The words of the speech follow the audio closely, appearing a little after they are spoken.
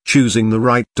choosing the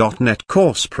right .NET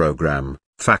course program.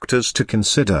 Factors to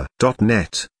consider.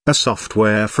 .NET, a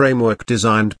software framework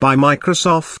designed by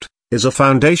Microsoft, is a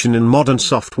foundation in modern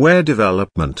software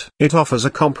development. It offers a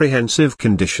comprehensive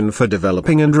condition for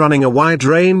developing and running a wide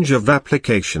range of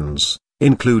applications,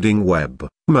 including web,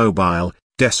 mobile,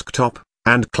 desktop,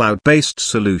 and cloud-based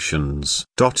solutions.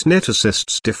 .NET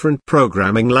assists different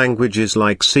programming languages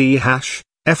like C#, F#,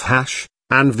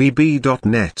 and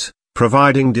VB.NET,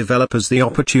 providing developers the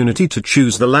opportunity to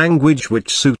choose the language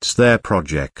which suits their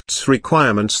project's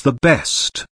requirements the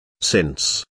best.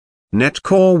 Since .NET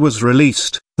Core was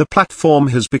released, the platform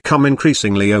has become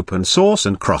increasingly open source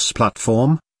and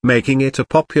cross-platform, making it a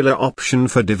popular option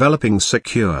for developing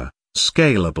secure,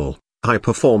 scalable,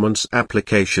 high-performance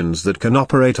applications that can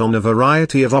operate on a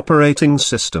variety of operating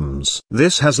systems.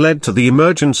 This has led to the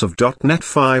emergence of .NET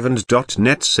 5 and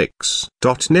 .NET 6.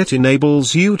 .NET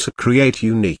enables you to create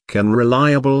unique and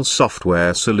reliable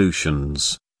software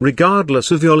solutions, regardless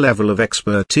of your level of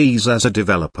expertise as a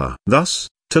developer. Thus,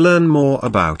 to learn more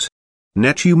about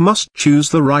 .NET, you must choose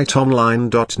the right online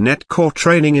 .NET Core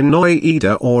training in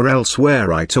Noida or elsewhere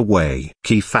right away.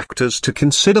 Key factors to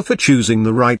consider for choosing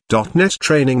the right .NET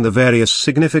training. The various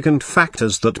significant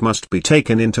factors that must be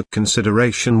taken into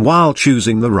consideration while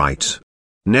choosing the right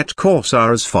 .NET course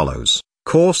are as follows.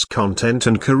 Course content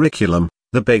and curriculum.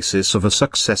 The basis of a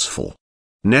successful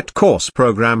 .NET course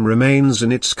program remains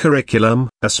in its curriculum.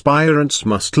 Aspirants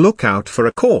must look out for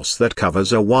a course that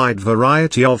covers a wide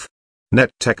variety of .NET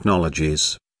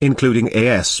technologies, including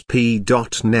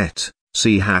ASP.NET,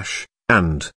 C#,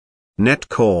 and .NET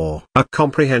Core. A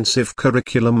comprehensive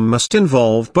curriculum must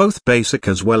involve both basic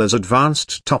as well as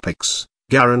advanced topics,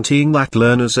 guaranteeing that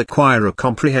learners acquire a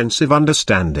comprehensive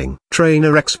understanding.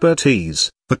 Trainer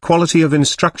expertise. The quality of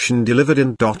instruction delivered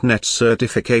in .NET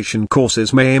certification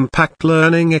courses may impact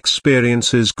learning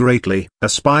experiences greatly.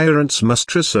 Aspirants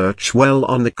must research well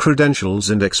on the credentials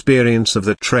and experience of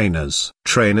the trainers.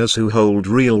 Trainers who hold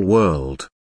real-world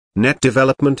 .NET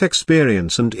development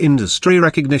experience and industry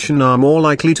recognition are more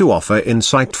likely to offer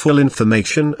insightful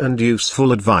information and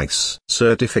useful advice.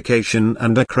 Certification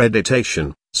and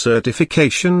accreditation.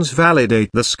 Certifications validate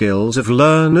the skills of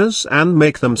learners and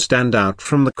make them stand out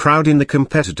from the crowd in the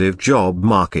competitive job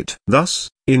market. Thus,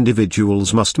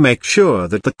 individuals must make sure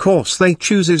that the course they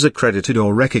choose is accredited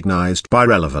or recognized by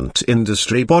relevant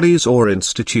industry bodies or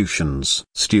institutions.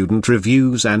 Student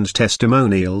reviews and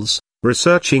testimonials.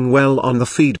 Researching well on the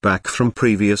feedback from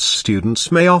previous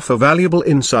students may offer valuable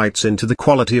insights into the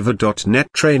quality of a .NET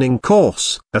training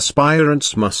course.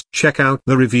 Aspirants must check out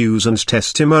the reviews and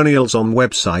testimonials on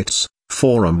websites,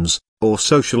 forums, or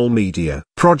social media.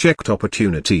 Project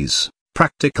opportunities.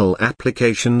 Practical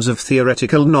applications of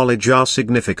theoretical knowledge are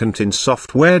significant in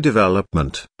software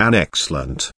development. An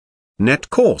excellent .NET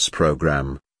course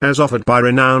program, as offered by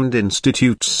renowned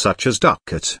institutes such as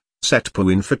Ducat,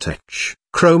 SETPU Infotech,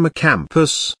 Chroma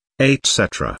Campus,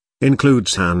 etc.,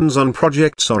 includes hands-on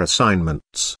projects or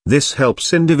assignments. This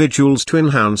helps individuals to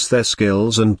enhance their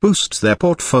skills and boosts their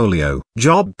portfolio.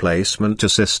 Job placement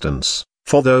assistance.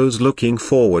 For those looking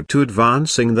forward to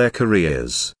advancing their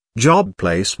careers, job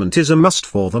placement is a must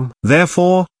for them.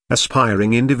 Therefore,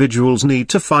 aspiring individuals need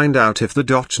to find out if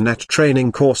the .NET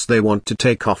training course they want to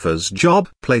take offers job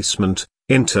placement,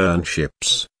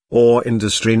 internships, or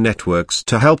industry networks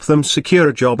to help them secure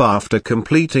a job after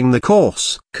completing the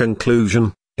course.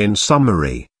 Conclusion. In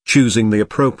summary, choosing the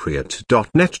appropriate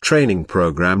 .NET training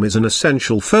program is an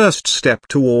essential first step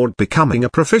toward becoming a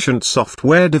proficient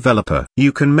software developer.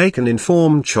 You can make an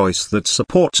informed choice that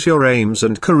supports your aims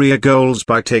and career goals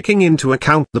by taking into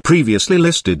account the previously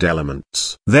listed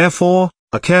elements. Therefore,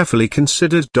 a carefully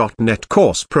considered .NET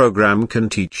course program can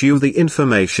teach you the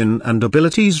information and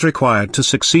abilities required to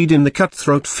succeed in the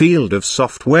cutthroat field of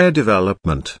software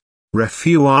development. Ref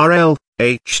URL,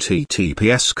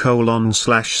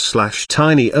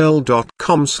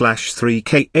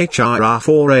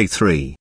 https://tinyurl.com/3khrr4a3